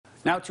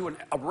Now to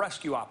a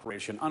rescue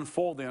operation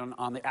unfolding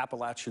on the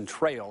Appalachian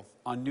Trail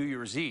on New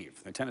Year's Eve.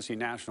 The Tennessee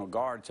National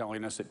Guard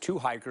telling us that 2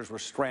 hikers were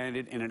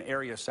stranded in an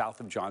area south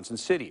of Johnson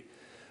City.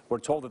 We're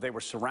told that they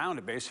were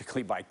surrounded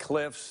basically by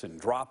cliffs and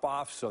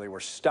drop-offs, so they were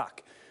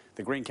stuck.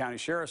 The Greene County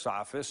Sheriff's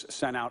Office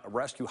sent out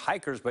rescue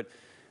hikers, but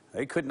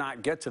they could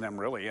not get to them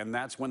really, and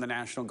that's when the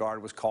National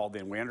Guard was called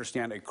in. We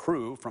understand a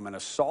crew from an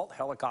assault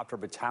helicopter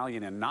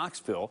battalion in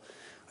Knoxville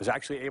was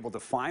actually able to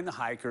find the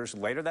hikers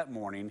later that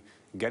morning,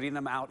 getting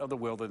them out of the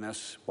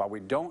wilderness. While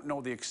we don't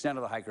know the extent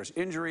of the hikers'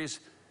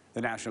 injuries,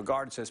 the National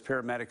Guard says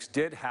paramedics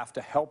did have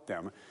to help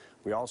them.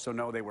 We also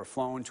know they were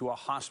flown to a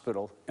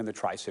hospital in the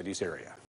Tri-Cities area.